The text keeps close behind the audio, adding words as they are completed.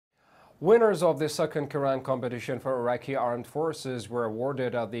Winners of the second Quran competition for Iraqi armed forces were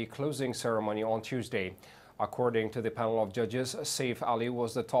awarded at the closing ceremony on Tuesday. According to the panel of judges, Saif Ali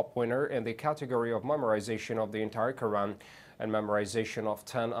was the top winner in the category of memorization of the entire Quran and memorization of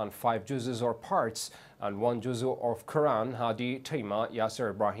 10 and 5 Juzes or parts, and 1 Juz of Quran. HadiTaima,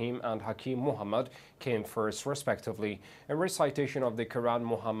 YasirIbraheem and Hakim Muhammad came first respectively. In recitation of the Quran,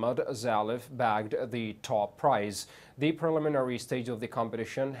 Muhammad Zalif bagged the top prize. The preliminary stage of the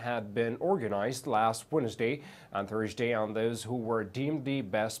competition had been organized last Wednesday and Thursday, and those who were deemed the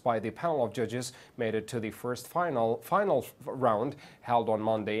best by the panel of judges made it to the first final round held on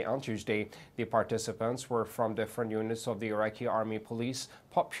Monday and Tuesday. The participants were from different units of the Iraqi Army Police,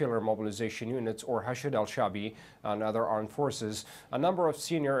 Popular Mobilization Units or al-Shaabi, and other armed forces. A number of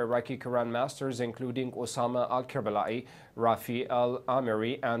senior Iraqi Quran masters, including Osama al-Karbalayi, Rafi,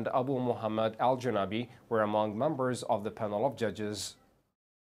 al-Ameri and Abu Muhammad al-Jinabi, were among members of the panel of judges.